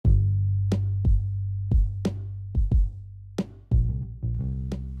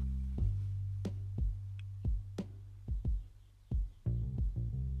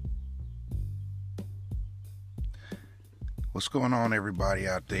What's going on, everybody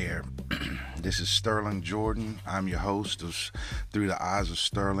out there? This is Sterling Jordan. I'm your host of Through the Eyes of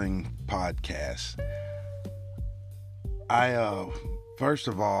Sterling podcast. First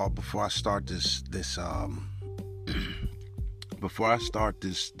of all, before I start this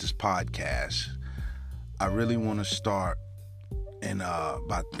podcast, I really want to start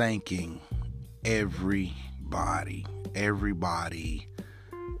by thanking everybody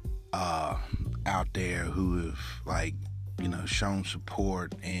out there who have shown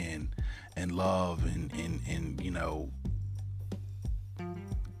support and love and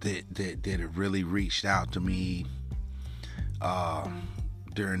that have really reached out to me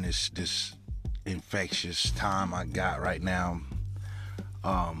during this infectious time I got right now.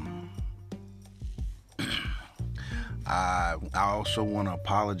 I also want to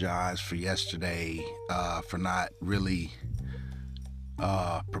apologize for yesterday for not really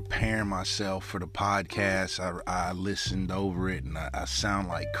preparing myself for the podcast. I listened over it and I sound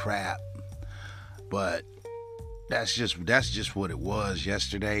like crap, but that's just what it was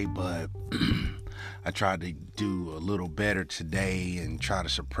yesterday. But I tried to do a little better today and try to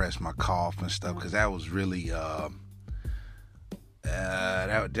suppress my cough and stuff, because that was really I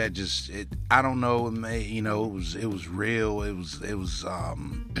don't know, it was real. It was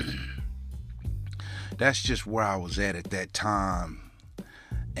that's just where I was at that time.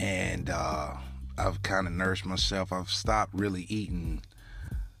 And I've kind of nursed myself. I've stopped really eating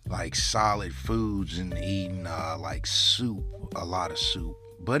like solid foods and eating like soup, a lot of soup.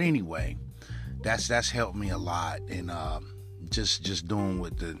 But anyway, that's helped me a lot, and just doing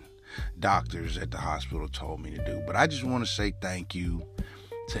what the doctors at the hospital told me to do. But I just want to say thank you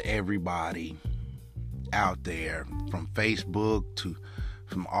to everybody out there, from Facebook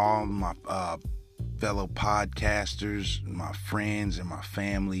from all my fellow podcasters, my friends and my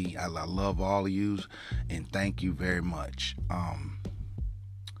family. I love all of you, and thank you very much.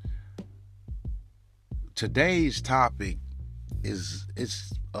 Today's topic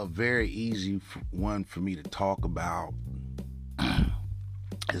it's a very easy one for me to talk about.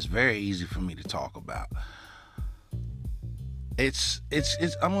 It's very easy for me to talk about.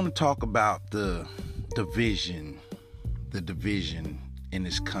 I'm going to talk about the division in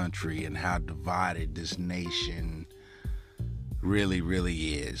this country and how divided this nation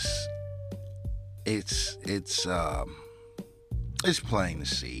really is. It's plain to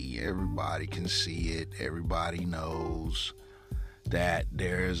see. Everybody can see it. Everybody knows that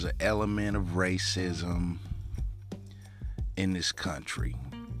there's an element of racism in this country.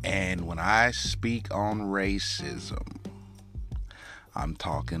 And when I speak on racism, I'm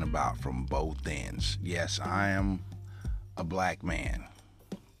talking about from both ends. Yes, I am a black man.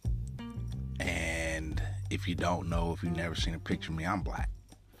 And if you don't know, if you've never seen a picture of me, I'm black.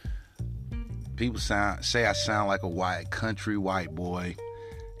 People say I sound like a country white boy.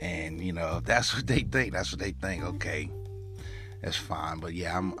 And, if that's what they think, that's what they think. Okay, that's fine. But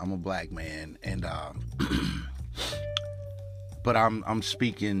yeah, I'm a black man. And, but I'm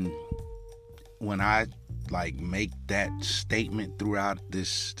speaking, when I make that statement throughout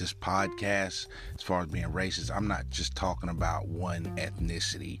this podcast, as far as being racist, I'm not just talking about one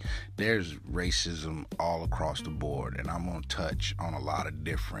ethnicity. There's racism all across the board, and I'm going to touch on a lot of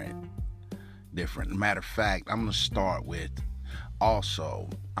different. Matter of fact, I'm going to start with, also,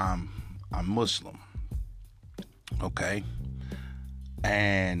 I'm Muslim, okay?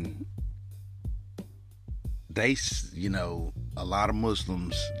 And they, a lot of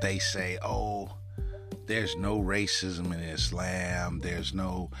Muslims, they say, oh, there's no racism in Islam. There's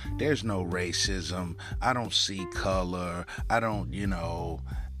no racism. I don't see color. I don't,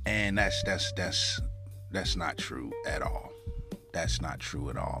 and that's not true at all. That's not true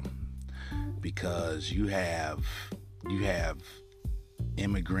at all. Because you have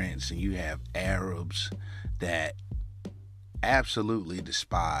immigrants and you have Arabs that absolutely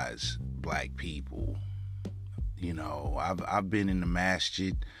despise black people. I've been in the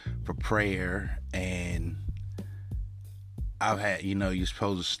masjid for prayer, and I've had, you're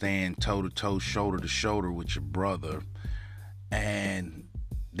supposed to stand toe to toe, shoulder to shoulder with your brother, and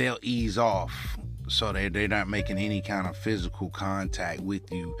they'll ease off so they're not making any kind of physical contact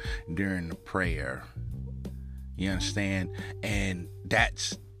with you during the prayer. You understand? And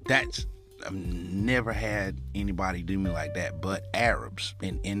that's I've never had anybody do me like that, but Arabs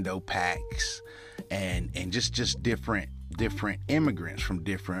and Indo-Pacs and just different immigrants from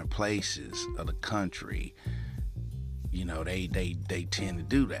different places of the country. They tend to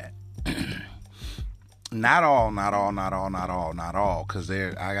do that. Not all, because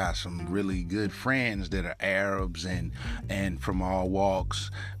I got some really good friends that are Arabs and from all walks,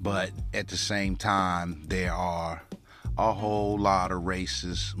 but at the same time, there are a whole lot of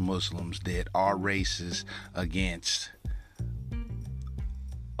racist Muslims that are racist against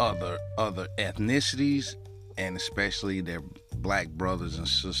other ethnicities, and especially their black brothers and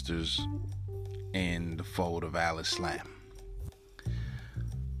sisters in the fold of Al-Islam.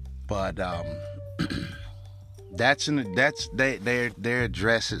 But they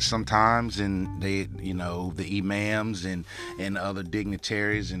address it sometimes, and they, the imams and other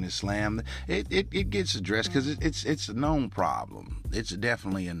dignitaries in Islam, it gets addressed because it's a known problem. It's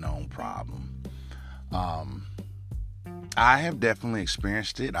definitely a known problem. I have definitely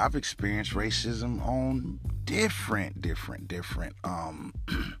experienced it. I've experienced racism on different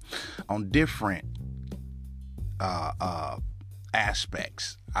on different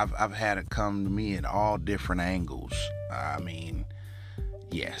aspects. I've had it come to me in all different angles. I mean,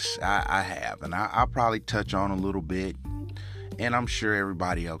 yes, I have, and I'll probably touch on a little bit, and I'm sure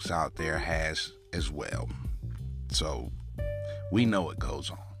everybody else out there has as well. So we know it goes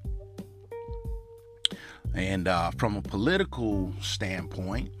on. And from a political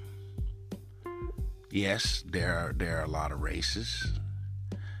standpoint, yes, there are a lot of racists.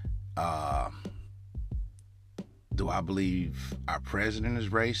 Do I believe our president is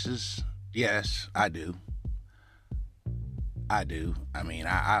racist? Yes, I do. I mean,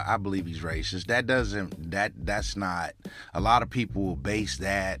 I believe he's racist. That's not, a lot of people will base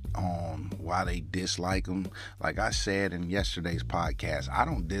that on why they dislike him. Like I said in yesterday's podcast, I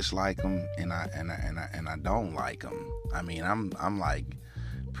don't dislike him, and I don't like him. I mean, I'm like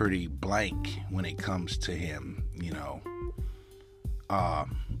pretty blank when it comes to him,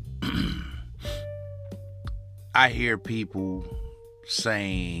 I hear people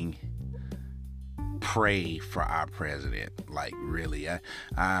saying, pray for our president. Like, really,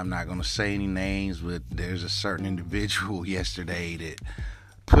 I'm not going to say any names, but there's a certain individual yesterday that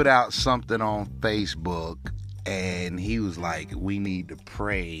put out something on Facebook, and he was like, we need to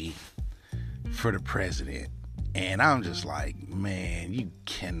pray for the president. And I'm just like, man, you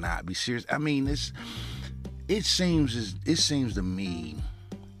cannot be serious. I mean, it seems to me,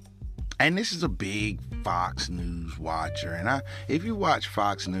 and this is a big Fox News watcher, and if you watch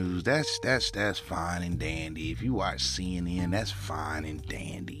Fox News, that's fine and dandy. If you watch CNN, that's fine and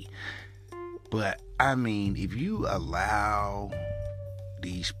dandy. But I mean, if you allow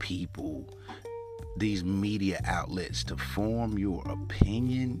these people, these media outlets, to form your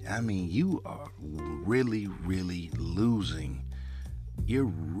opinion, I mean, you are really, really losing. You're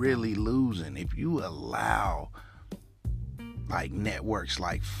really losing if you allow, like, networks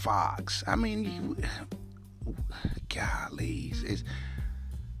like Fox. I mean, golly,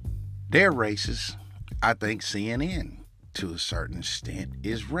 they're racist. I think CNN, to a certain extent,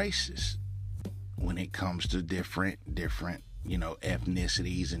 is racist when it comes to different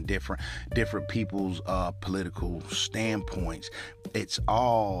ethnicities and different people's political standpoints. It's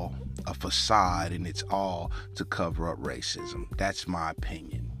all a facade, and it's all to cover up racism. That's my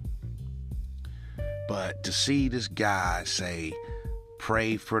opinion. But to see this guy say,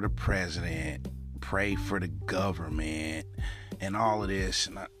 pray for the president, pray for the government, and all of this,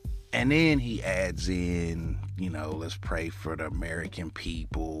 and then he adds in, let's pray for the American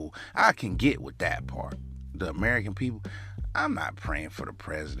people. I can get with that part. The American people, I'm not praying for the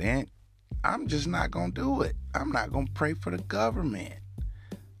president. I'm just not going to do it. I'm not going to pray for the government.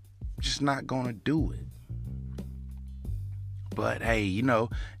 I'm just not going to do it. But hey,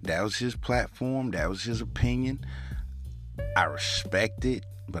 that was his platform. That was his opinion. I respect it,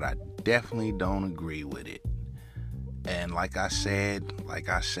 but I definitely don't agree with it. And like I said,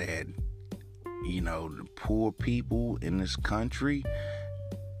 the poor people in this country,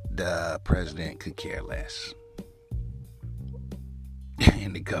 the president could care less.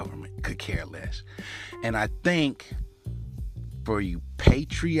 And the government could care less. And I think for you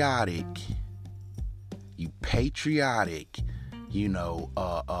patriotic,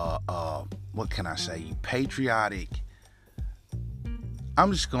 what can I say? You patriotic,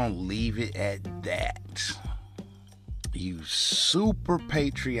 I'm just going to leave it at that. You super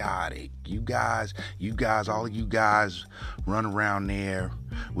patriotic. You guys, all of you guys run around there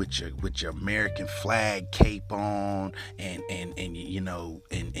with your American flag cape on, and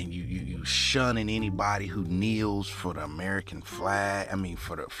you shunning anybody who kneels for the American flag. I mean,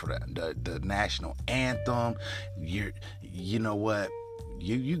 for the national anthem. You know what?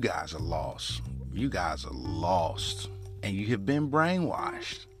 You guys are lost. You guys are lost, and you have been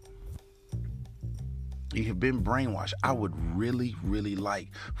brainwashed. You have been brainwashed. I would really, really like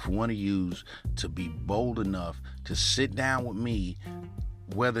for one of you to be bold enough to sit down with me,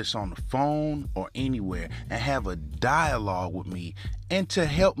 whether it's on the phone or anywhere, and have a dialogue with me, and to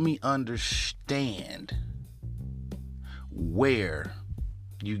help me understand where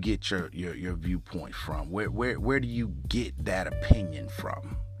you get your viewpoint from. Where do you get that opinion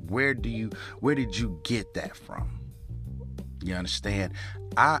from? Where did you get that from? You understand?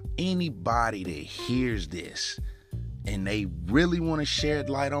 Anybody that hears this and they really want to shed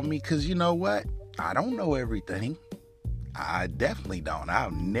light on me, because you know what? I don't know everything. I definitely don't.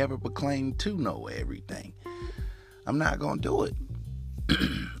 I'll never proclaim to know everything. I'm not going to do it.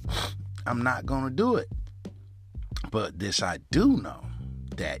 I'm not going to do it. But this I do know,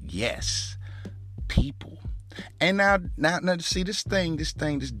 that yes, people. And now see this dude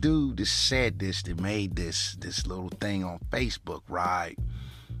that said this, that made this little thing on Facebook, right?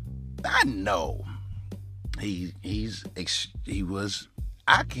 I know he was,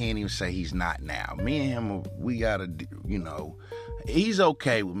 I can't even say he's not now. Me and him, we gotta, he's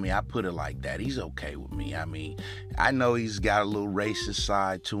okay with me. I put it like that. He's okay with me. I mean, I know he's got a little racist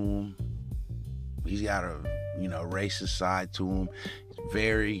side to him. He's got a, racist side to him.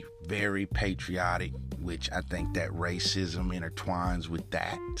 Very, very patriotic, which I think that racism intertwines with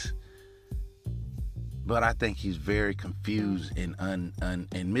that. But I think he's very confused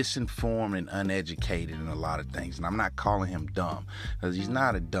and misinformed and uneducated in a lot of things. And I'm not calling him dumb, because he's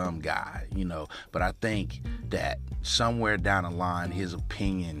not a dumb guy, But I think that somewhere down the line, his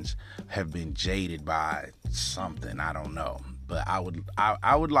opinions have been jaded by something. I don't know. But I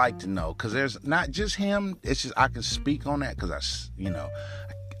would like to know, because there's not just him. It's just I can speak on that because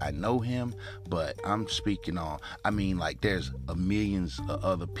I know him, but I'm speaking on. I mean, like, there's millions of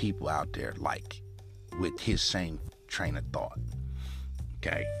other people out there with his same train of thought.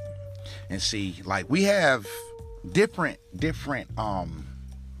 Okay, and see, like, we have different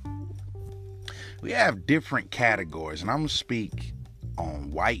categories, and I'm gonna speak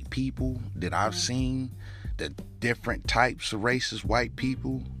on white people that I've seen. The different types of racist white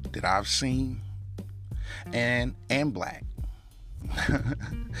people that I've seen, and black.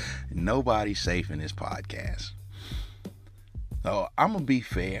 Nobody's safe in this podcast. So I'm gonna be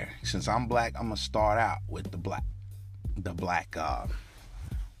fair. Since I'm black, I'm gonna start out with the black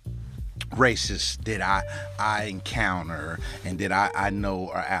racists that I encounter and that I know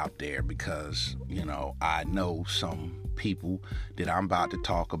are out there, because I know some people that I'm about to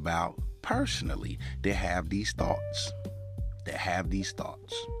talk about personally that have these thoughts.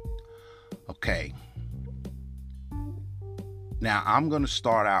 Okay. Now I'm going to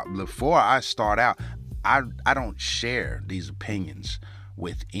start out. Before I start out, I don't share these opinions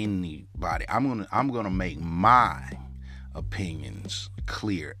with anybody. I'm going to make my opinions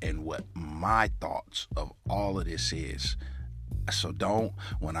clear and what my thoughts of all of this is. So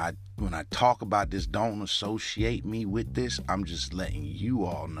when I talk about this, don't associate me with this. I'm just letting you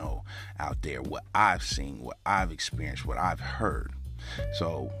all know out there what I've seen, what I've experienced, what I've heard.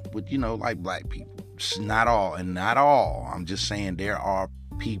 So, but like black people, it's not all. I'm just saying there are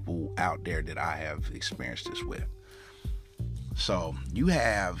people out there that I have experienced this with. So you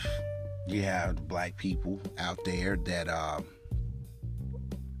have black people out there that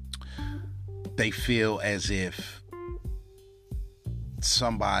they feel as if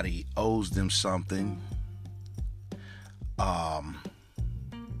somebody owes them something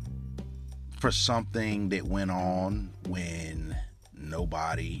for something that went on when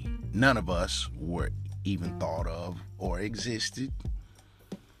none of us were even thought of or existed.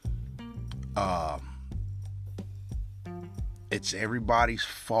 It's everybody's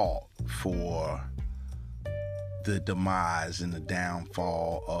fault for the demise and the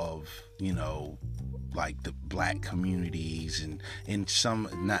downfall of like the black communities, and some,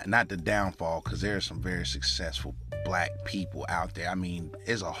 not the downfall, because there are some very successful black people out there. I mean,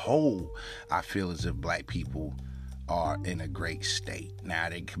 as a whole, I feel as if black people are in a great state. Now,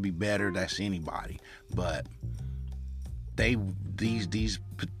 they could be better, that's anybody, but these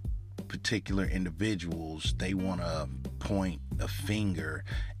particular individuals, they want to point a finger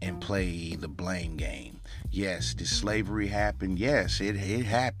and play the blame game. Yes, did slavery happen? Yes, it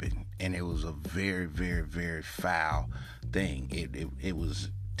happened, and it was a very, very, very foul thing. It was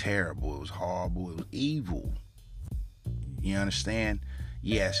terrible. It was horrible. It was evil. You understand?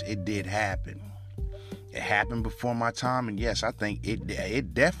 Yes, it did happen. It happened before my time, and yes, I think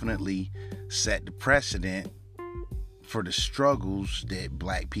it definitely set the precedent for the struggles that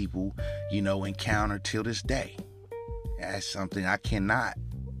black people, encounter till this day. That's something I cannot,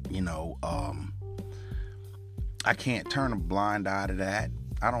 I can't turn a blind eye to that.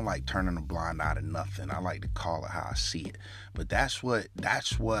 I don't like turning a blind eye to nothing. I like to call it how I see it. But that's what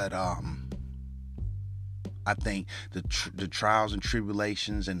I think the trials and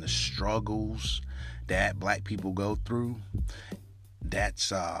tribulations and the struggles that black people go through,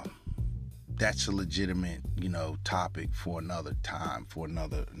 that's that's a legitimate, topic for another time, for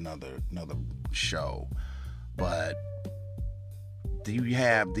another show. But do you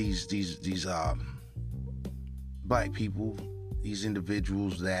have these black people, these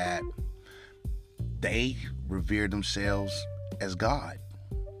individuals that they revere themselves as God?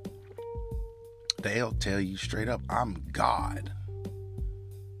 They'll tell you straight up, I'm God.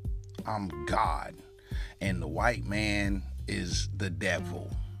 I'm God. And the white man is the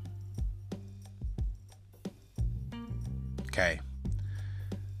devil. Okay.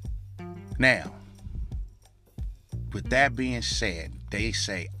 Now, with that being said, they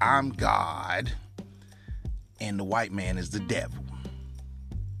say, I'm God, and the white man is the devil.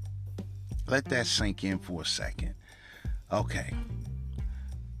 Let that sink in for a second. Okay.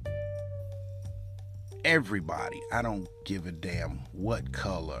 Everybody, I don't give a damn what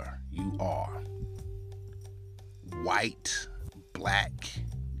color you are. White, black,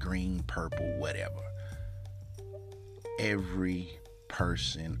 green, purple, whatever. Every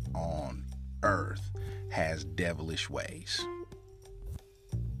person on earth has devilish ways.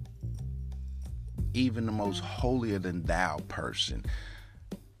 Even the most holier than thou person,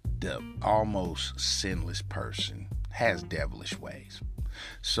 the almost sinless person, has devilish ways.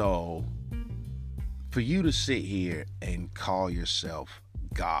 So, for you to sit here and call yourself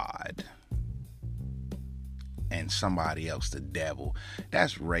God and somebody else the devil,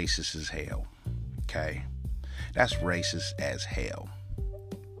 that's racist as hell. Okay? That's racist as hell.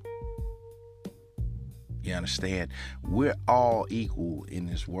 You understand? We're all equal in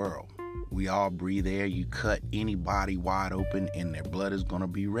this world. We all breathe air. You cut anybody wide open and their blood is going to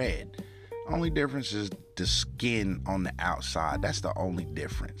be red. Only difference is the skin on the outside. That's the only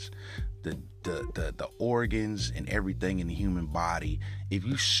difference. The organs and everything in the human body, if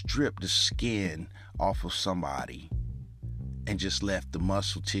you strip the skin off of somebody and just left the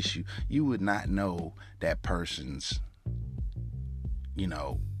muscle tissue, you would not know that person's,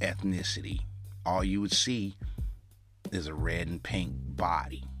 ethnicity. All you would see is a red and pink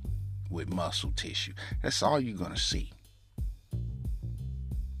body with muscle tissue. That's all you're going to see.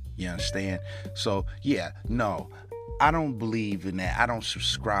 You understand? So, yeah, no, I don't believe in that. I don't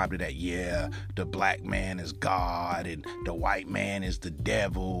subscribe to that. Yeah, the black man is God and the white man is the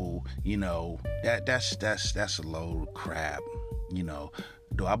devil. That's a load of crap.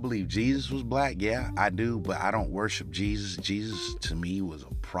 Do I believe Jesus was black? Yeah, I do, but I don't worship Jesus. Jesus to me was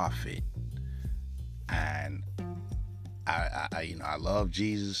a prophet, and I love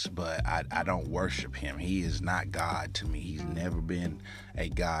Jesus, but I don't worship him. He is not God to me. He's never been a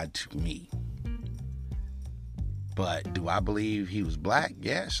God to me. But do I believe he was black?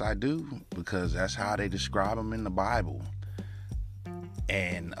 Yes, I do, because that's how they describe him in the Bible.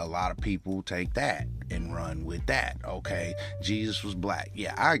 And a lot of people take that and run with that. Okay, Jesus was black.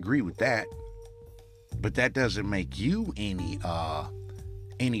 Yeah, I agree with that. But that doesn't make you any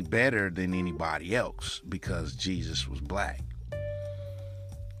better than anybody else because Jesus was black.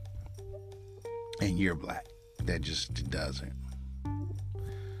 And you're black. That just doesn't.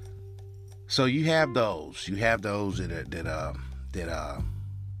 So you have those. You have those that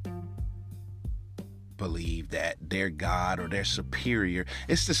believe that they're God or they're superior.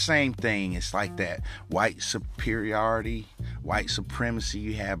 It's the same thing. It's like that white superiority, white supremacy.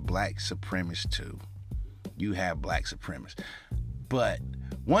 You have black supremacists too. You have black supremacists. But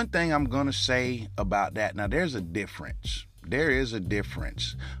one thing I'm going to say about that, now there's a difference. There is a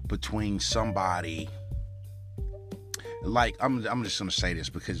difference between somebody, like, I'm just going to say this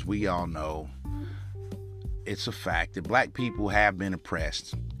because we all know it's a fact that black people have been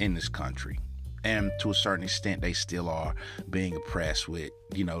oppressed in this country. And to a certain extent, they still are being oppressed with,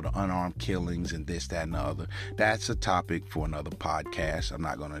 the unarmed killings and this, that, and the other. That's a topic for another podcast. I'm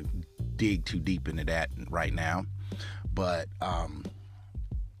not going to dig too deep into that right now. But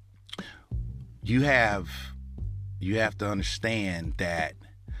you have to understand that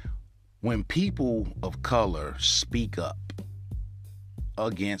when people of color speak up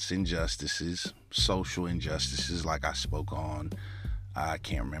against injustices, social injustices, like I spoke on, I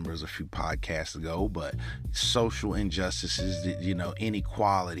can't remember, it was a few podcasts ago, but social injustices,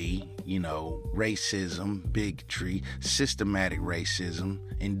 inequality, racism, bigotry, systematic racism,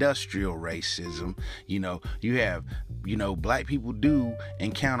 industrial racism, you have, black people do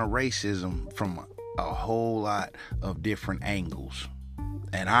encounter racism from a whole lot of different angles.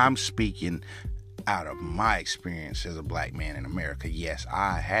 And I'm speaking out of my experience as a black man in America. Yes,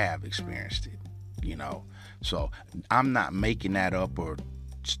 I have experienced it, So I'm not making that up or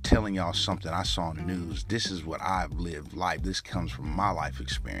telling y'all something I saw on the news. This is what I've lived life. This comes from my life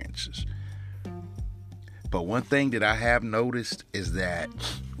experiences. But one thing that I have noticed is that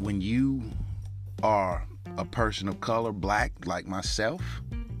when you are a person of color, black like myself,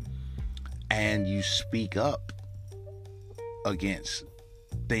 and you speak up against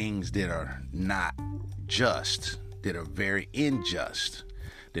things that are not just, that are very unjust,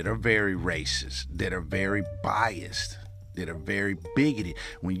 that are very racist, that are very biased, that are very bigoted.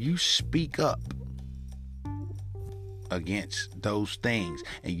 When you speak up against those things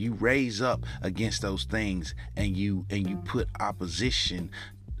and you raise up against those things and you put opposition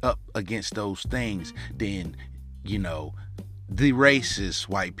up against those things, then the racist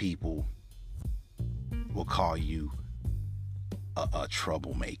white people will call you a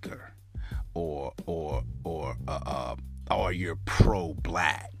troublemaker, or you're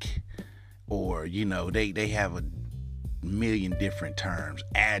pro-black, or they have a million different terms,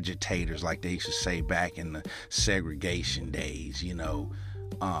 agitators, like they used to say back in the segregation days,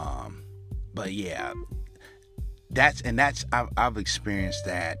 but yeah, I've experienced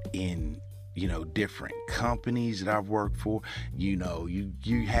that in different companies that I've worked for. You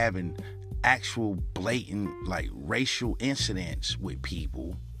having actual blatant like racial incidents with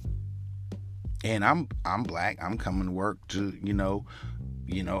people, and I'm black. I'm coming to work to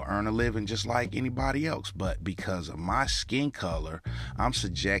earn a living just like anybody else, but because of my skin color, I'm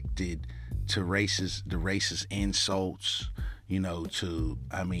subjected to the racist insults,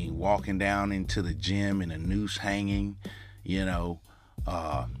 walking down into the gym in a noose hanging.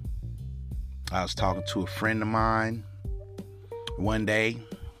 I was talking to a friend of mine one day.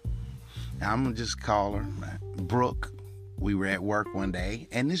 I'm gonna just call her Brooke. We were at work one day,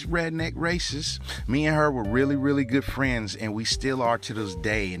 and this redneck racist, me and her were really, really good friends, and we still are to this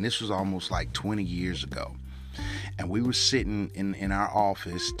day, and this was almost like 20 years ago. And we were sitting in our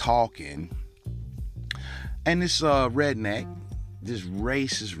office talking, and this redneck, this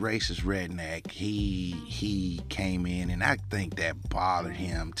racist redneck, he came in, and I think that bothered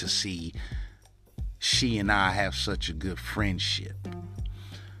him to see she and I have such a good friendship.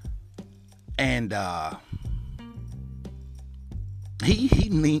 And he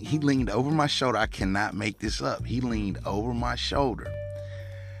leaned over my shoulder. I cannot make this up. He leaned over my shoulder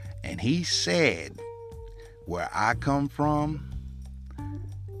and he said, where I come from,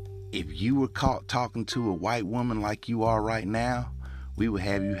 if you were caught talking to a white woman like you are right now, we would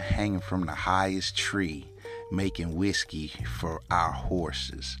have you hanging from the highest tree making whiskey for our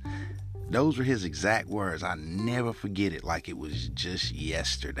horses. Those were his exact words. I never forget it, like it was just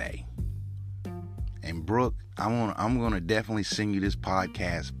yesterday. And Brooke, I'm gonna definitely send you this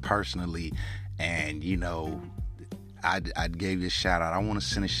podcast personally, and I gave you a shout out. I want to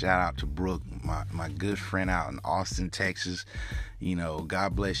send a shout out to Brooke, my good friend out in Austin, Texas.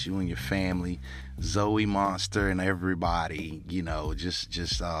 God bless you and your family, Zoe Monster and everybody.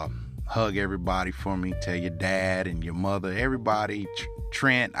 Just hug everybody for me. Tell your dad and your mother, everybody.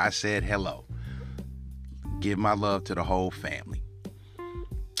 Trent, I said hello. Give my love to the whole family.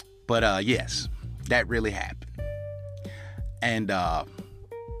 But yes. That really happened. And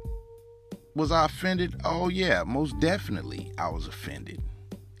was I offended? Oh yeah, most definitely I was offended.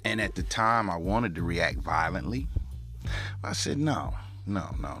 And at the time I wanted to react violently. I said no.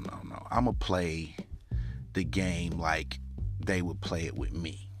 I'ma play the game like they would play it with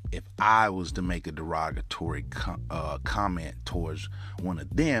me. If I was to make a derogatory comment towards one of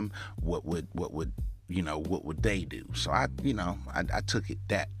them, what would they do? So I took it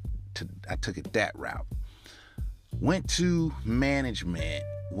that route. Went to management,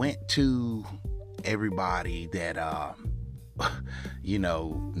 went to everybody that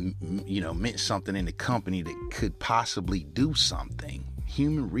meant something in the company that could possibly do something.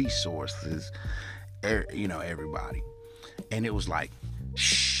 Human resources, everybody. And it was like,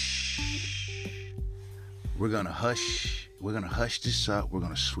 shh. We're gonna hush this up. We're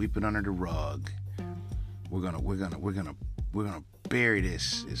gonna sweep it under the rug. We're gonna bury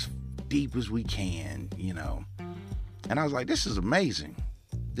this as deep as we can, And I was like, this is amazing.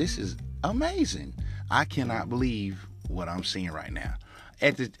 This is amazing. I cannot believe what I'm seeing right now.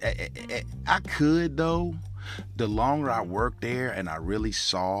 I could, though. The longer I worked there and I really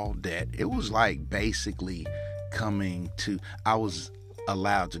saw that it was like basically I was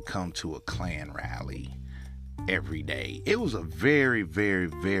allowed to come to a Klan rally every day. It was a very, very,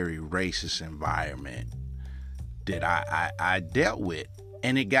 very racist environment that I dealt with.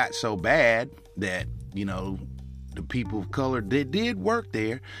 And it got so bad that, the people of color that did work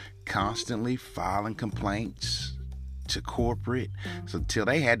there constantly filing complaints to corporate, so until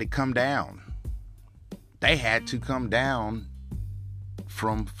they had to come down. They had to come down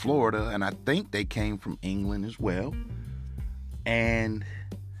from Florida, and I think they came from England as well, and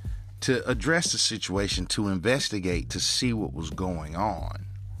to address the situation, to investigate, to see what was going on.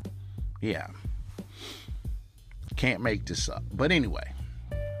 Yeah. Can't make this up. But anyway,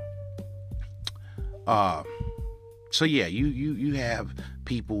 so yeah, you have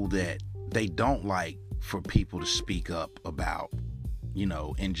people that they don't like for people to speak up about,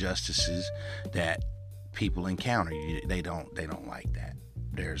 injustices that people encounter. They don't like that.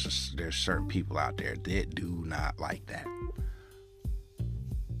 There's certain people out there that do not like that.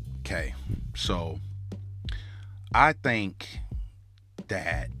 Okay, so I think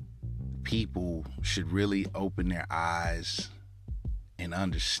that people should really open their eyes and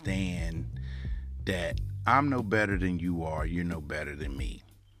understand that I'm no better than you are. You're no better than me.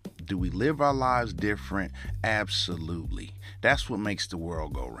 Do we live our lives different? Absolutely. That's what makes the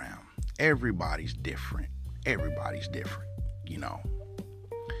world go round. Everybody's different. Everybody's different.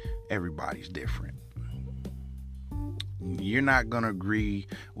 Everybody's different. You're not going to agree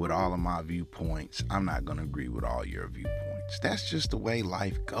with all of my viewpoints. I'm not going to agree with all your viewpoints. That's just the way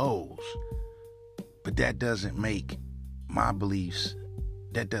life goes. But that doesn't make my beliefs,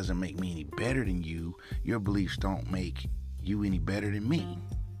 that doesn't make me any better than you. Your beliefs don't make you any better than me.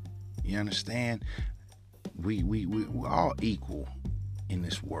 You understand? We're all equal in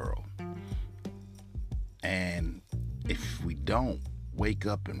this world. And if we don't wake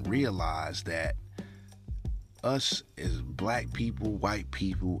up and realize that us as black people, white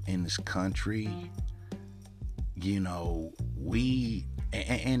people in this country, we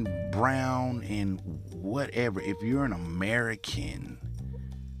and brown and whatever, if you're an American,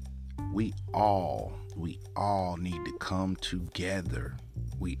 we all need to come together.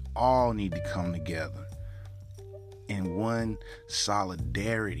 We all need to come together in one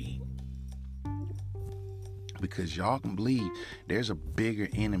solidarity, because y'all can believe there's a bigger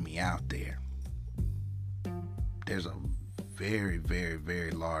enemy out there. There's a very, very,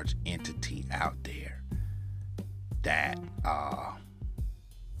 very large entity out there that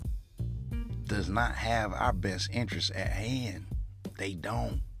does not have our best interests at hand. They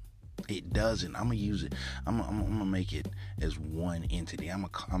don't. It doesn't. I'm gonna use it. I'm gonna make it as one entity. I'm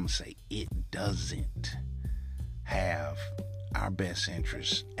gonna say it doesn't have our best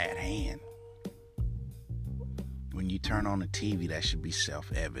interests at hand. When you turn on the TV, that should be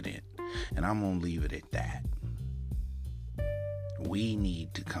self-evident, and I'm gonna leave it at that. We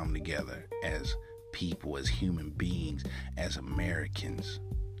need to come together as people, as human beings, as Americans,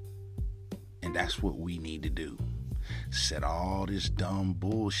 and that's what we need to do. Set all this dumb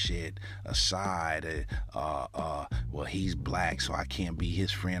bullshit aside. Well, he's black, so I can't be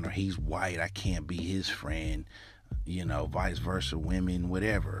his friend, or he's white, I can't be his friend. Vice versa, women,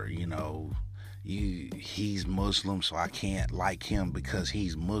 whatever. He's Muslim, so I can't like him because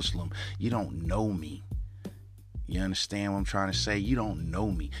he's Muslim. You don't know me. You understand what I'm trying to say? You don't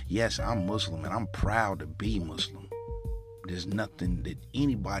know me. Yes, I'm Muslim, and I'm proud to be Muslim. There's nothing that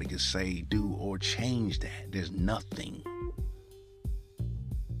anybody can say, do, or change that. There's nothing.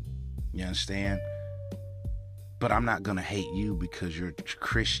 You understand? But I'm not going to hate you because you're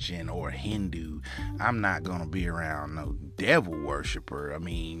Christian or Hindu. I'm not going to be around no devil worshiper. I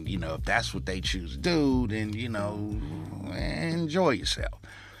mean, if that's what they choose to do, then, enjoy yourself.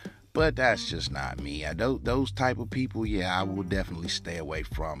 But that's just not me. Those type of people, I will definitely stay away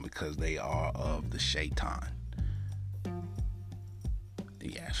from, because they are of the shaitan.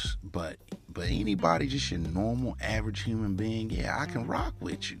 Yes, but anybody, just your normal, average human being, I can rock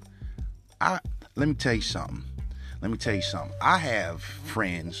with you. Let me tell you something. I have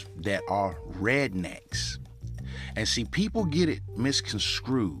friends that are rednecks. And see, people get it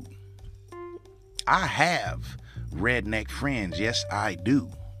misconstrued. I have redneck friends. Yes, I do.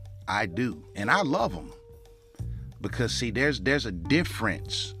 And I love them. Because, see, there's a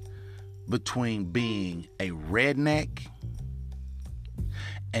difference between being a redneck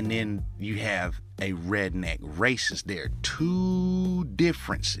and then you have a redneck racist. There are two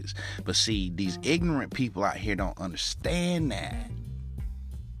differences. But see, these ignorant people out here don't understand that.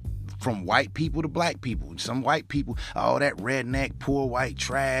 From white people to black people. Some white people, that redneck, poor white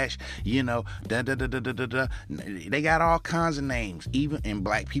trash, They got all kinds of names. And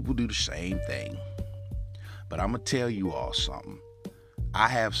black people do the same thing. But I'm going to tell you all something. I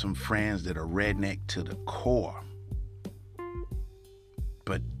have some friends that are redneck to the core.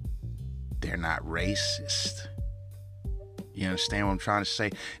 But they're not racist. You understand what I'm trying to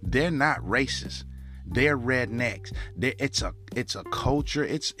say? They're not racist. They're rednecks. It's a culture.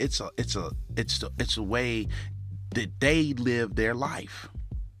 It's a way that they live their life.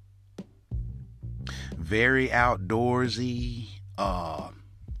 Very outdoorsy.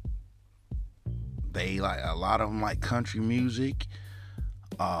 They like, a lot of them like country music.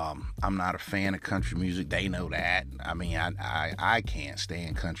 I'm not a fan of country music. They know that. I mean, I can't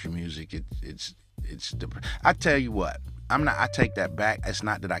stand country music. It's I tell you what, I take that back. It's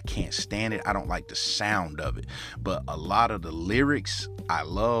not that I can't stand it. I don't like the sound of it. But a lot of the lyrics, I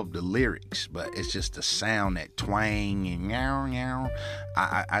love the lyrics, but it's just the sound, that twang and meow meow.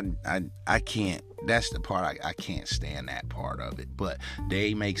 I can't. That's the part I can't stand, that part of it. But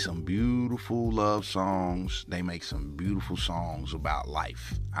they make some beautiful love songs. They make some beautiful songs about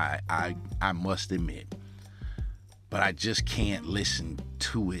life. I must admit. But I just can't listen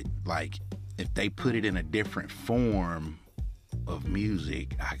to it. Like, if they put it in a different form of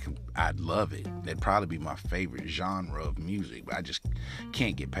music, I'd love it. That'd probably be my favorite genre of music, but I just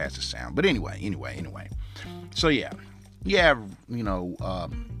can't get past the sound. But anyway. So yeah, you have,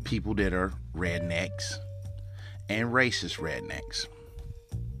 people that are rednecks and racist rednecks.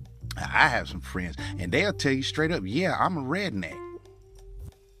 I have some friends, and they'll tell you straight up, yeah, I'm a redneck.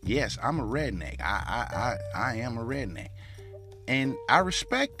 Yes, I'm a redneck. I am a redneck. And I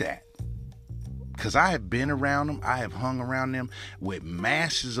respect that. Because I have been around them. I have hung around them with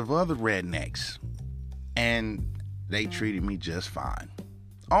masses of other rednecks. And they treated me just fine.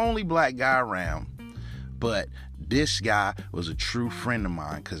 Only black guy around. But this guy was a true friend of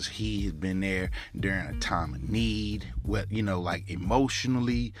mine, because he had been there during a time of need, like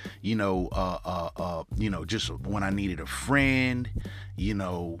emotionally, just when I needed a friend,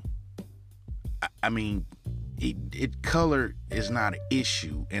 I mean, color is not an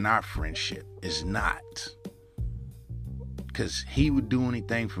issue in our friendship. It's not. Because he would do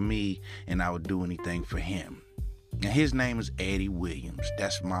anything for me, and I would do anything for him. And his name is Eddie Williams.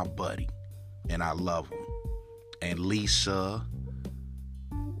 That's my buddy. And I love him. And Lisa.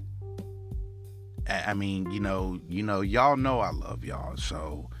 I mean, y'all know I love y'all.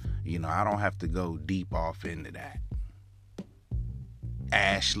 So, I don't have to go deep off into that.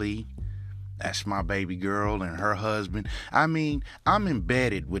 Ashley. That's my baby girl and her husband. I mean, I'm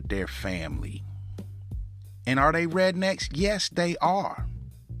embedded with their family. And are they rednecks? Yes, they are.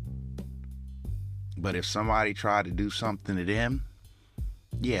 But if somebody tried to do something to them,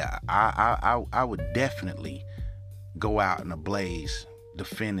 yeah, I would definitely go out in a blaze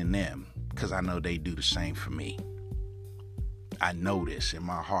defending them, because I know they do the same for me. I know this in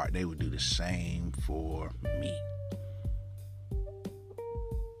my heart. They would do the same for me.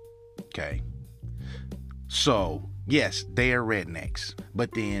 Okay. So, yes, they are rednecks.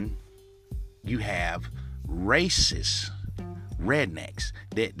 But then you have racist rednecks.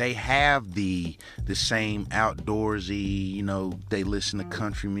 They have the same outdoorsy, they listen to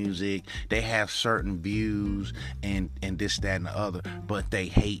country music. They have certain views and this, that, and the other. But they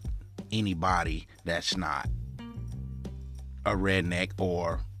hate anybody that's not a redneck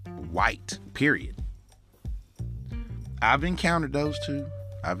or white, period. I've encountered those two.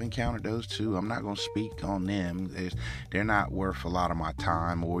 I'm not going to speak on them. They're not worth a lot of my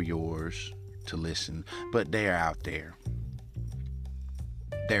time or yours to listen, but they're out there.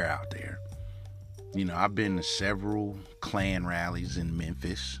 I've been to several Klan rallies in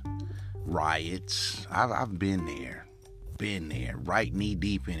Memphis, riots. I've been there, right knee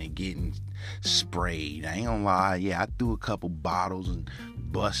deep in it, getting sprayed. I ain't gonna lie, yeah, I threw a couple bottles and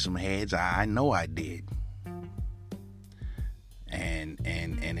bust some heads. I know I did. And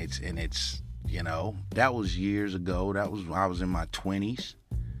it's that was years ago. That was when I was in my 20s.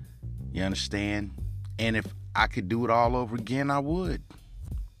 You understand? And if I could do it all over again, I would.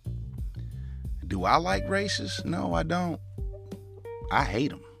 Do I like racists? No, I don't. I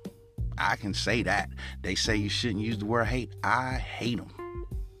hate them. I can say that. They say you shouldn't use the word hate. I hate them.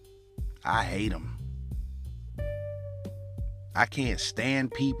 I can't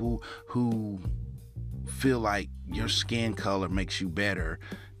stand people who feel like your skin color makes you better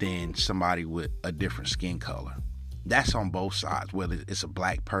than somebody with a different skin color. That's on both sides, whether it's a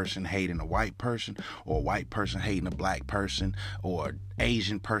black person hating a white person, or a white person hating a black person, or an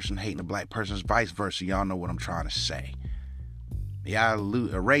Asian person hating a black person. It's vice versa. Y'all know what I'm trying to say. You gotta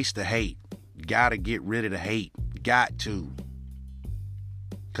erase the hate. You gotta get rid of the hate. Got to.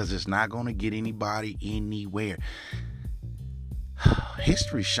 Because it's not going to get anybody anywhere.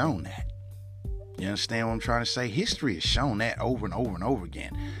 History's shown that. You understand what I'm trying to say? History has shown that over and over and over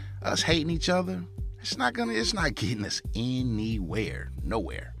again. Us hating each other, it's not getting us anywhere.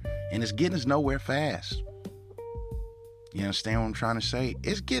 Nowhere. And it's getting us nowhere fast. You understand what I'm trying to say?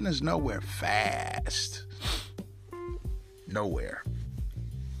 It's getting us nowhere fast. Nowhere.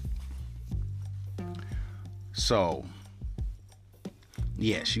 So,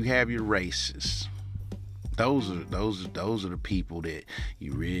 yes, you have your racists. Those are the people that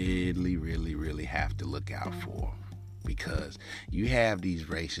you really, really, really have to look out for, because you have these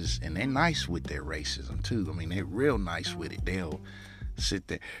racists, and they're nice with their racism too. I mean, they're real nice with it. sit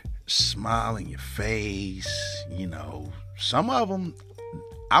there, smile in your face. Some of them,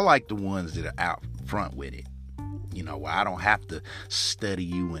 I like the ones that are out front with it. Where I don't have to study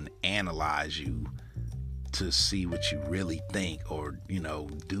you and analyze you to see what you really think, or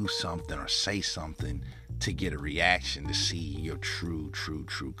do something or say something to get a reaction to see your true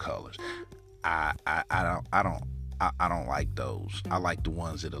colors. I don't like those. I like the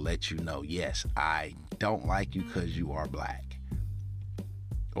ones that'll let you know, yes, I don't like you because you are black,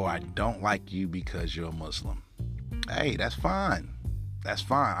 or I don't like you because you're a Muslim. Hey, that's fine. That's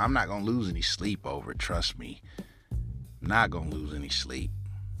fine. I'm not gonna lose any sleep over it. Trust me. I'm not gonna lose any sleep.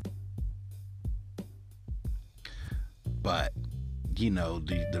 But the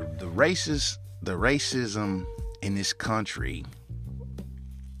racism in this country,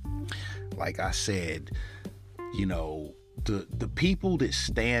 like I said, the people that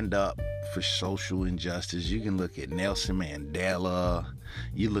stand up for social injustice, you can look at Nelson Mandela,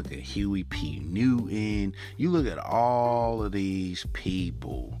 you look at Huey P. Newton, you look at all of these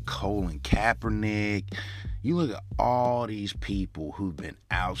people, Colin Kaepernick, you look at all these people who've been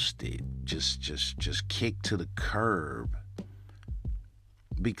ousted, just kicked to the curb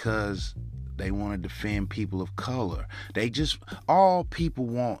because they want to defend people of color. All people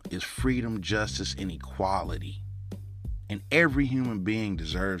want is freedom, justice, and equality. And every human being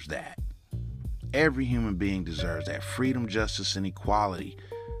deserves that. Every human being deserves that. Freedom, justice, and equality.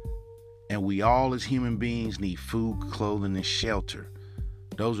 And we all as human beings need food, clothing, and shelter.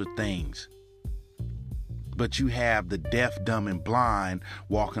 Those are things. But you have the deaf, dumb, and blind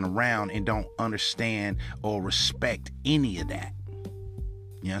walking around and don't understand or respect any of that.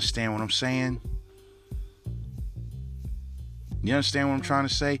 You understand what I'm saying? You understand what I'm trying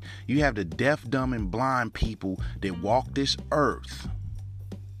to say? You have the deaf, dumb, and blind people that walk this earth,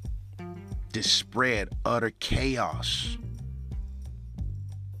 that spread utter chaos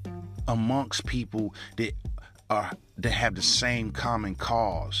amongst people that have the same common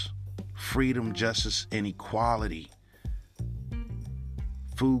cause: freedom, justice, and equality,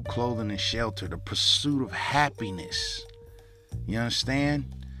 food, clothing, and shelter, the pursuit of happiness. You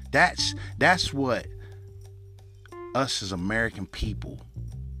understand? That's what us as American people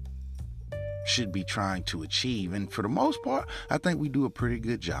should be trying to achieve. And for the most part, I think we do a pretty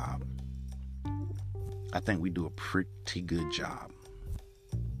good job.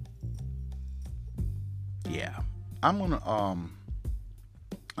 Yeah. I'm gonna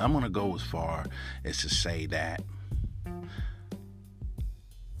go as far as to say that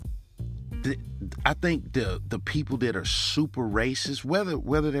I think the people that are super racist,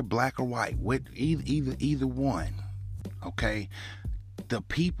 whether they're black or white, with either one, okay, the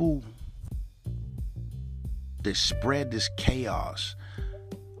people that spread this chaos,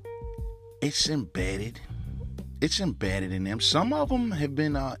 it's embedded in them. Some of them have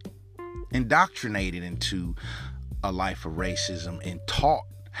been indoctrinated into a life of racism and taught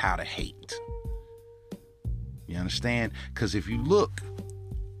how to hate. You understand? Because if you look,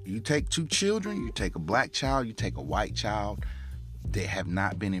 you take two children, you take a black child, you take a white child, they have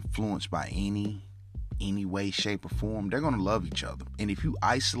not been influenced by any way, shape, or form, they're going to love each other. And if you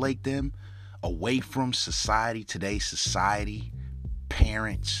isolate them away from society, today's society,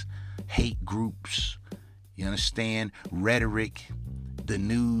 parents, hate groups, you understand, rhetoric, the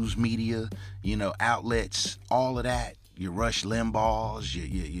news media, outlets, all of that, your Rush Limbaughs,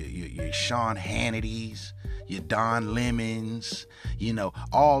 your Sean Hannitys, your Don Lemons,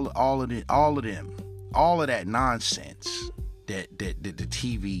 all of them, all of that nonsense that the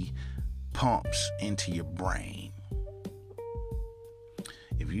TV pumps into your brain.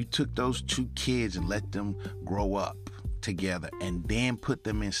 If you took those two kids and let them grow up together and then put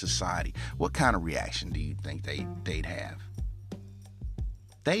them in society, what kind of reaction do you think they'd have?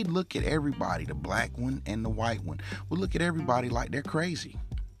 They'd look at everybody, the black one and the white one, would look at everybody like they're crazy.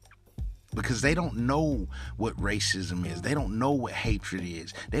 Because they don't know what racism is. They don't know what hatred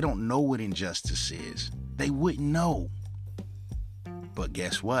is. They don't know what injustice is. They wouldn't know. But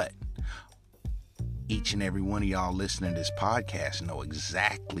guess what? Each and every one of y'all listening to this podcast know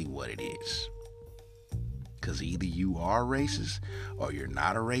exactly what it is. Because either you are racist or you're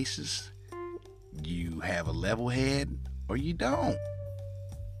not a racist. You have a level head or you don't.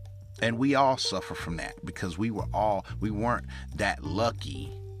 And we all suffer from that because we weren't that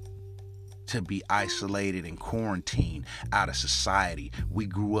lucky to be isolated and quarantined out of society. We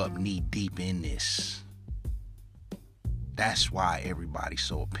grew up knee deep in this. That's why everybody's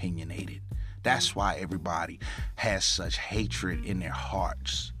so opinionated. That's why everybody has such hatred in their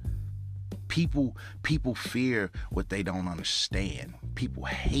hearts. People fear what they don't understand. People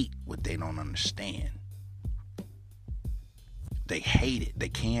hate what they don't understand. They hate it. They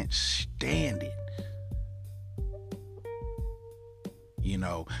can't stand it. You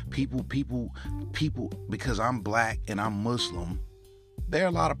know, people, because I'm black and I'm Muslim, there are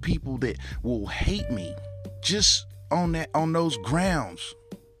a lot of people that will hate me just on those grounds,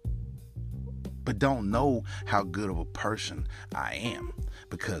 but don't know how good of a person I am.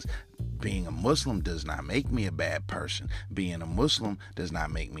 Because being a Muslim does not make me a bad person. Being a Muslim does not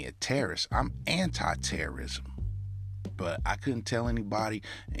make me a terrorist. I'm anti-terrorism. But I couldn't tell anybody,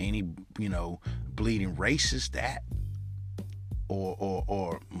 any, bleeding racist that,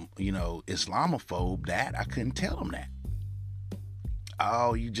 or Islamophobe that. I couldn't tell them that.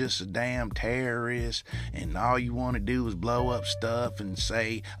 Oh, you just a damn terrorist, and all you want to do is blow up stuff and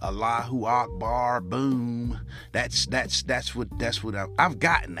say Allahu Akbar, boom. That's what I've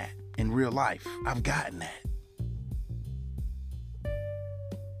gotten that in real life. I've gotten that.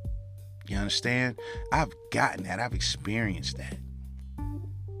 You understand? I've gotten that. I've experienced that.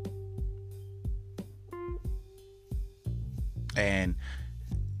 And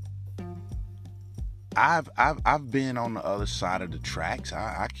I've been on the other side of the tracks.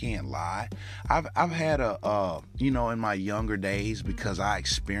 I can't lie. I've had in my younger days, because I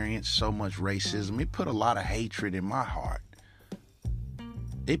experienced so much racism, it put a lot of hatred in my heart.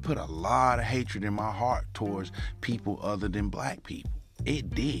 It put a lot of hatred in my heart towards people other than black people.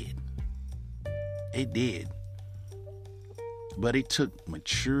 It did. It did. But it took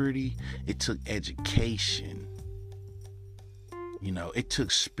maturity. It took education. It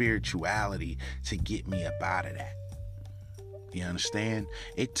took spirituality to get me up out of that. You understand?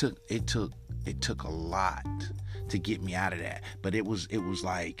 It took a lot to get me out of that. But it was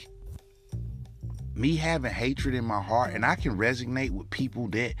like me having hatred in my heart, and I can resonate with people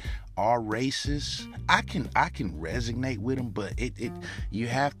that are racist. I can resonate with them, but you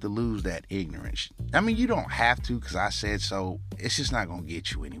have to lose that ignorance. I mean, you don't have to, because I said so. It's just not gonna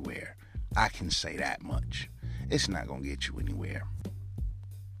get you anywhere. I can say that much. It's not gonna get you anywhere.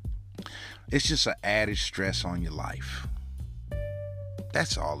 It's just an added stress on your life.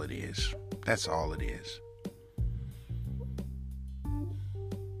 That's all it is. That's all it is.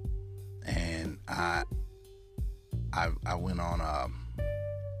 And I went on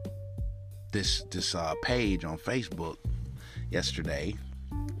this page on Facebook yesterday,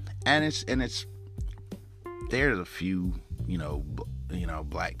 and it's there's a few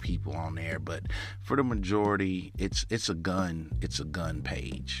black people on there, but for the majority, it's a gun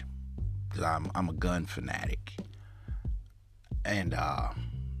page. 'Cause I'm a gun fanatic, and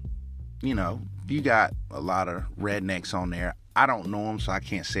you got a lot of rednecks on there. I don't know them, so I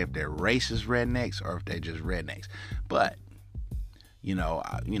can't say if they're racist rednecks or if they're just rednecks. But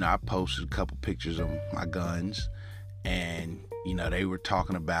I posted a couple pictures of my guns, and they were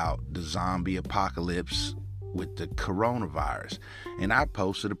talking about the zombie apocalypse with the coronavirus, and I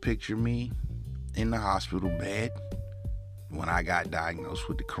posted a picture of me in the hospital bed when I got diagnosed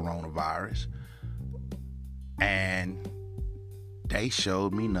with the coronavirus, and they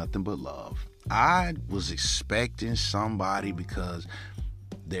showed me nothing but love. I was expecting somebody, because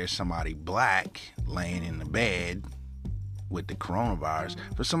there's somebody black laying in the bed with the coronavirus,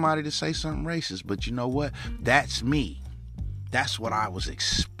 for somebody to say something racist. But you know what? That's me. That's what I was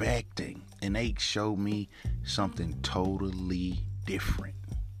expecting. And they showed me something totally different.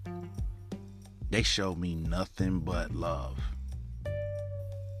 They showed me nothing but love.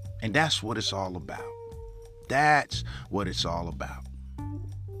 And that's what it's all about. That's what it's all about.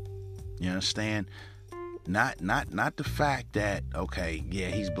 You understand? Not the fact that, okay, yeah,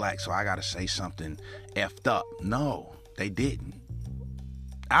 he's black, so I gotta say something effed up. No, they didn't.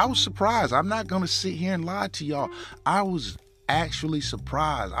 I was surprised. I'm not gonna sit here and lie to y'all. I was actually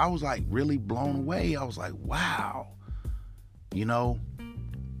surprised. I was like really blown away. I was like, wow.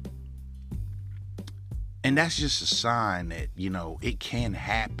 And that's just a sign that, it can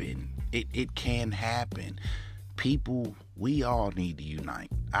happen. It can happen. People, we all need to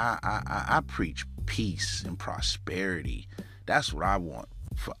unite. I preach peace and prosperity. That's what I want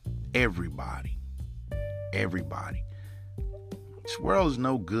for everybody. Everybody. This world is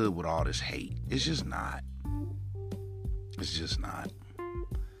no good with all this hate. It's just not. It's just not.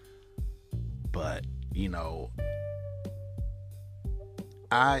 But,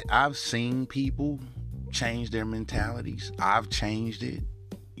 I've seen people change their mentalities. I've changed it.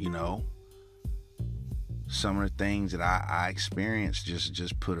 Some of the things that I experienced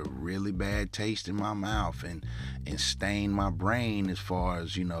just put a really bad taste in my mouth and stained my brain as far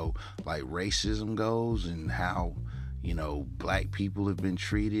as, like racism goes, and how, black people have been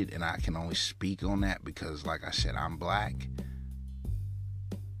treated. And I can only speak on that because, like I said, I'm black.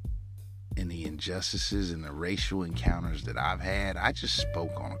 and the injustices and the racial encounters that I've had. I just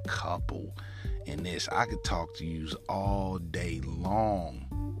spoke on a couple in this. I could talk to you all day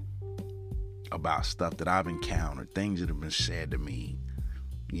long about stuff that I've encountered, things that have been said to me,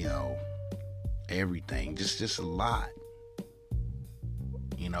 you know, everything, just a lot,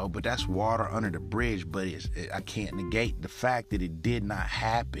 you know, but that's water under the bridge. But I can't negate the fact that it did not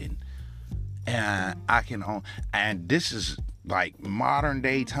happen. And and this is like modern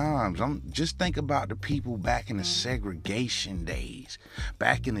day times. Just think about the people back in the segregation days,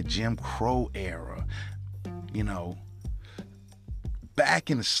 back in the Jim Crow era, you know, back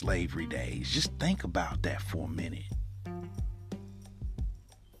in the slavery days. Just think about that for a minute.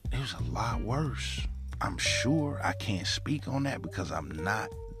 It was a lot worse. I'm sure. I can't speak on that because I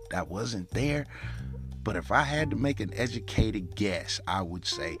wasn't there. But if I had to make an educated guess, I would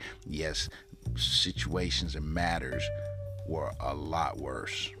say, yes, situations and matters were a lot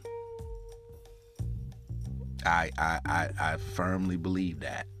worse. I firmly believe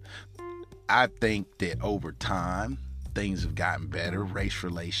that. I think that over time, things have gotten better. Race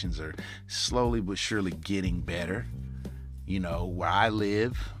relations are slowly but surely getting better. You know, where I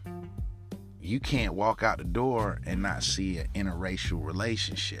live, you can't walk out the door and not see an interracial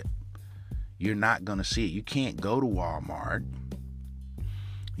relationship. You're not going to see it. You can't go to Walmart.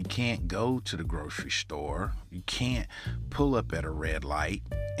 You can't go to the grocery store. You can't pull up at a red light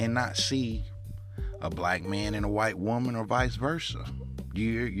and not see a black man and a white woman, or vice versa.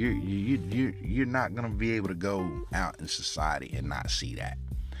 You're not going to be able to go out in society and not see that.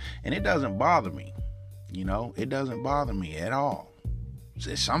 And it doesn't bother me. You know, it doesn't bother me at all.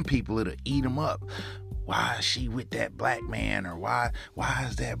 Some people, it'll eat them up. Why is she with that black man? Or why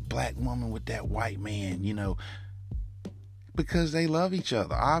is that black woman with that white man? You know, because they love each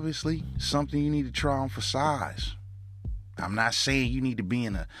other. Obviously, something you need to try on for size. I'm not saying you need to be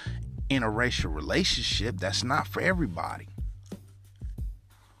in a interracial relationship. That's not for everybody.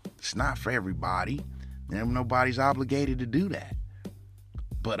 It's not for everybody. And nobody's obligated to do that.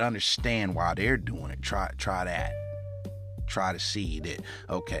 But understand why they're doing it. Try that. Try to see that,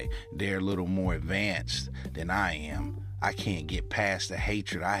 okay, they're a little more advanced than I am. I can't get past the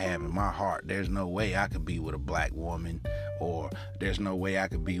hatred I have in my heart. There's no way I could be with a black woman, or there's no way I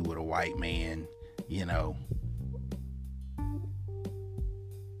could be with a white man, you know.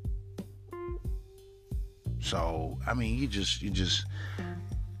 So, I mean, you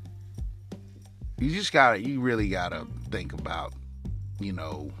really gotta think about, you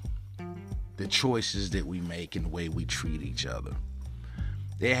know, the choices that we make and the way we treat each other.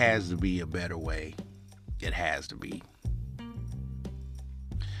 There has to be a better way. It has to be.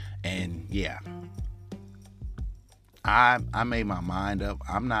 And yeah, I made my mind up.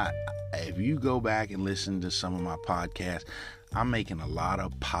 If you go back and listen to some of my podcasts, I'm making a lot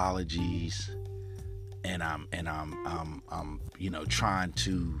of apologies, and I'm you know, trying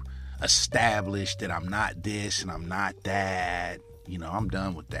to establish that I'm not this and I'm not that. You know, I'm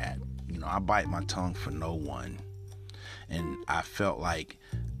done with that. You know, I bite my tongue for no one. And I felt like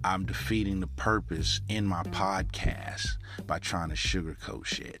I'm defeating the purpose in my podcast by trying to sugarcoat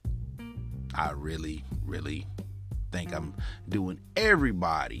shit. I really, really think I'm doing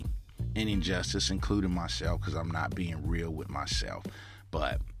everybody an injustice, including myself, because I'm not being real with myself.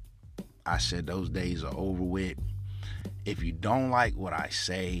 But I said those days are over with. If you don't like what I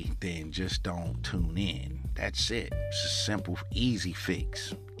say, then just don't tune in. That's it. It's a simple, easy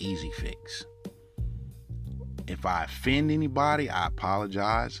fix. Easy fix. If I offend anybody, I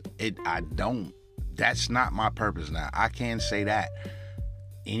apologize. That's not my purpose now. I can say that.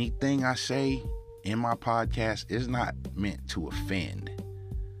 Anything I say in my podcast is not meant to offend.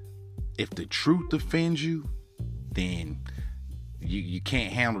 If the truth offends you, then you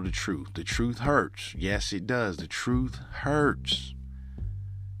can't handle the truth. The truth hurts. Yes, it does. The truth hurts.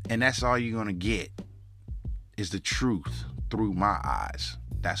 And that's all you're going to get is the truth through my eyes.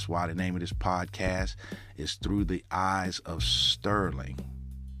 That's why the name of this podcast is Through the Eyes of Sterling.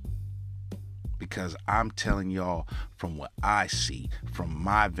 Because I'm telling y'all from what I see, from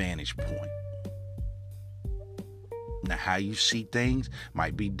my vantage point. Now, how you see things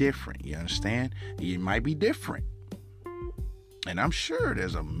might be different. You understand? It might be different. And I'm sure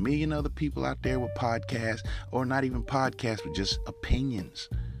there's a million other people out there with podcasts, or not even podcasts, but just opinions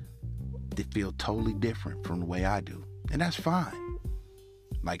that feel totally different from the way I do. And that's fine.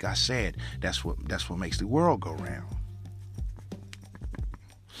 Like I said, that's what makes the world go round.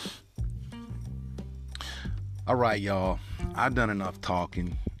 All right, y'all. I've done enough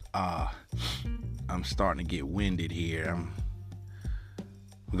talking. I'm starting to get winded here.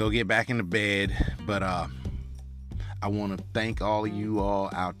 We'll go get back into bed. But I want to thank all of you all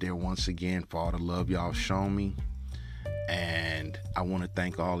out there once again for all the love y'all shown me. And I want to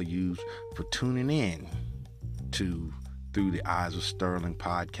thank all of you for tuning in to Through the Eyes of Sterling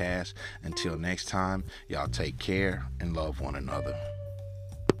podcast. Until next time, y'all take care and love one another.